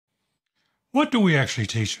What do we actually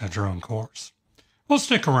teach in a drone course? Well,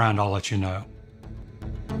 stick around, I'll let you know.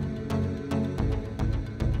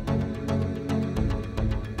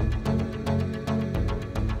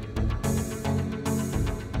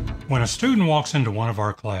 When a student walks into one of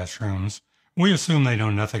our classrooms, we assume they know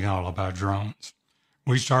nothing at all about drones.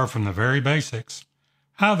 We start from the very basics: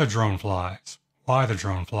 how the drone flies, why the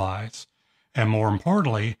drone flies, and more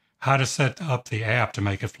importantly, how to set up the app to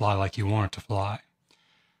make it fly like you want it to fly.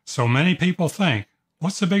 So many people think,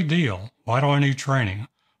 what's the big deal? Why do I need training?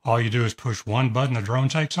 All you do is push one button, the drone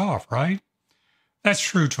takes off, right? That's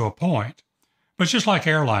true to a point. But just like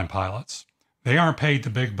airline pilots, they aren't paid the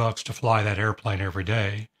big bucks to fly that airplane every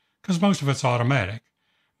day, because most of it's automatic.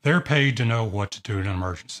 They're paid to know what to do in an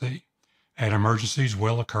emergency. And emergencies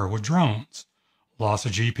will occur with drones, loss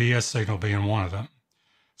of GPS signal being one of them.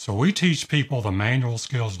 So we teach people the manual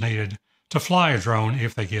skills needed to fly a drone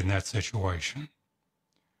if they get in that situation.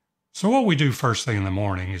 So what we do first thing in the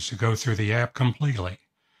morning is to go through the app completely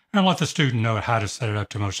and let the student know how to set it up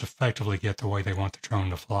to most effectively get the way they want the drone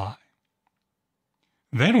to fly.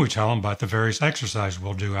 Then we tell them about the various exercises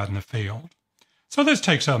we'll do out in the field. So this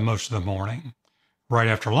takes up most of the morning. Right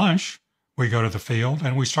after lunch, we go to the field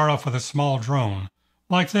and we start off with a small drone,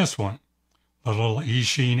 like this one, the little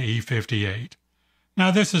Eachine E58. Now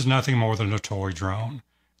this is nothing more than a toy drone.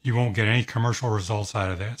 You won't get any commercial results out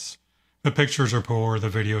of this. The pictures are poor, the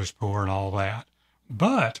video is poor, and all that.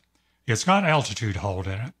 But it's got altitude hold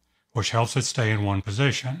in it, which helps it stay in one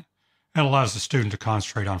position and allows the student to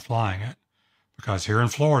concentrate on flying it. Because here in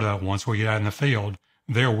Florida, once we get out in the field,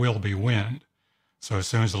 there will be wind. So as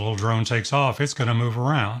soon as the little drone takes off, it's going to move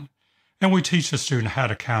around. And we teach the student how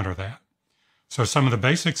to counter that. So some of the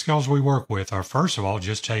basic skills we work with are, first of all,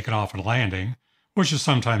 just taking off and landing, which is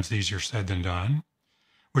sometimes easier said than done.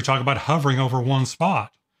 We talk about hovering over one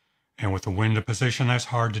spot. And with the wind to position, that's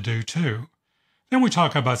hard to do too. Then we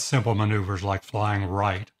talk about simple maneuvers like flying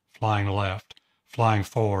right, flying left, flying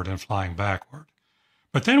forward, and flying backward.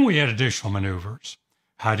 But then we add additional maneuvers.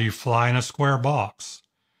 How do you fly in a square box?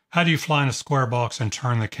 How do you fly in a square box and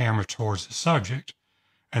turn the camera towards the subject?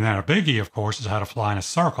 And then a biggie, of course, is how to fly in a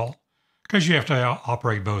circle, because you have to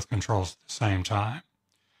operate both controls at the same time.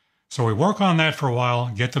 So we work on that for a while,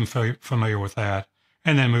 get them familiar with that,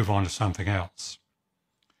 and then move on to something else.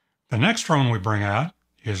 The next drone we bring out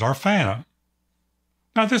is our Phantom.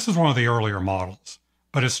 Now this is one of the earlier models,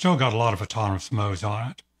 but it's still got a lot of autonomous modes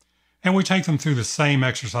on it. And we take them through the same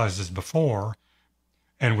exercises as before,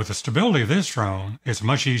 and with the stability of this drone, it's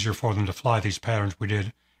much easier for them to fly these patterns we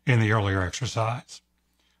did in the earlier exercise.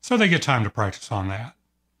 So they get time to practice on that.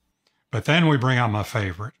 But then we bring out my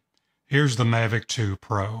favorite. Here's the Mavic 2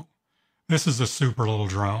 Pro. This is a super little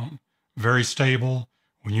drone, very stable.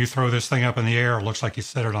 When you throw this thing up in the air, it looks like you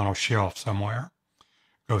set it on a shelf somewhere.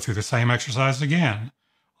 Go through the same exercise again.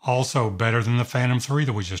 Also better than the Phantom 3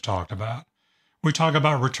 that we just talked about. We talk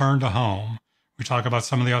about return to home. We talk about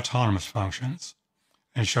some of the autonomous functions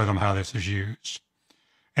and show them how this is used.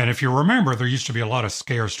 And if you remember, there used to be a lot of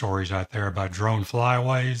scare stories out there about drone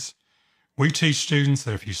flyaways. We teach students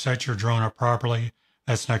that if you set your drone up properly,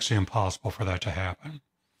 that's next to impossible for that to happen.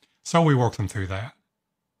 So we work them through that.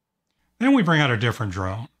 Then we bring out a different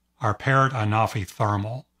drone, our Parrot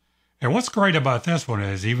Thermal. And what's great about this one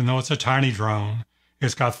is, even though it's a tiny drone,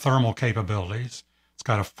 it's got thermal capabilities. It's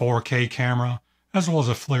got a 4K camera, as well as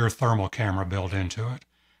a FLIR thermal camera built into it.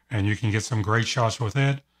 And you can get some great shots with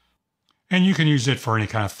it. And you can use it for any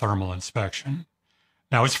kind of thermal inspection.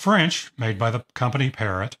 Now it's French, made by the company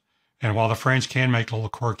Parrot. And while the French can make little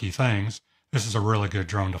quirky things, this is a really good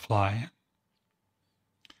drone to fly in.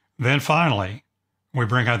 Then finally, we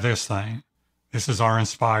bring out this thing. This is our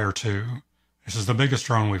Inspire 2. This is the biggest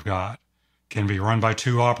drone we've got. Can be run by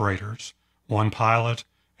 2 operators, one pilot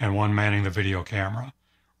and one manning the video camera.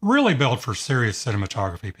 Really built for serious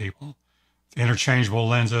cinematography people. Interchangeable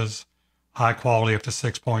lenses, high quality up to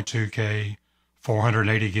 6.2K,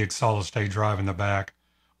 480 gig solid state drive in the back.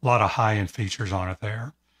 A lot of high-end features on it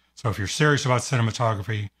there. So if you're serious about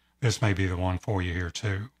cinematography, this may be the one for you here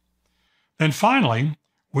too. Then finally,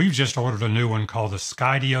 we've just ordered a new one called the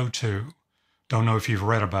Skydio II. Don't know if you've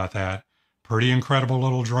read about that. Pretty incredible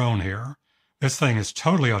little drone here. This thing is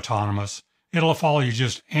totally autonomous. It'll follow you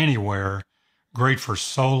just anywhere. Great for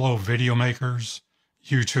solo video makers,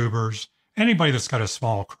 YouTubers, anybody that's got a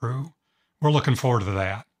small crew. We're looking forward to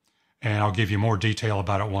that. And I'll give you more detail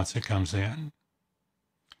about it once it comes in.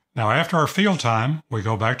 Now after our field time, we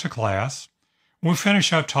go back to class. We'll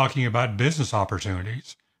finish up talking about business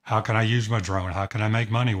opportunities. How can I use my drone? How can I make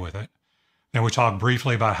money with it? Then we talk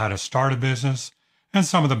briefly about how to start a business and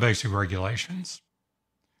some of the basic regulations.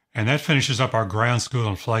 And that finishes up our ground school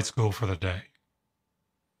and flight school for the day.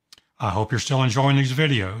 I hope you're still enjoying these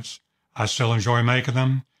videos. I still enjoy making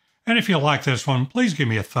them. And if you like this one, please give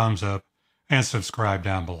me a thumbs up and subscribe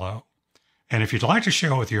down below. And if you'd like to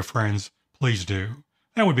share it with your friends, please do.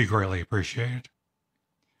 That would be greatly appreciated.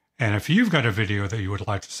 And if you've got a video that you would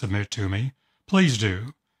like to submit to me, please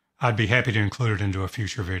do. I'd be happy to include it into a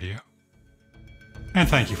future video. And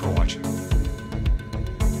thank you for watching.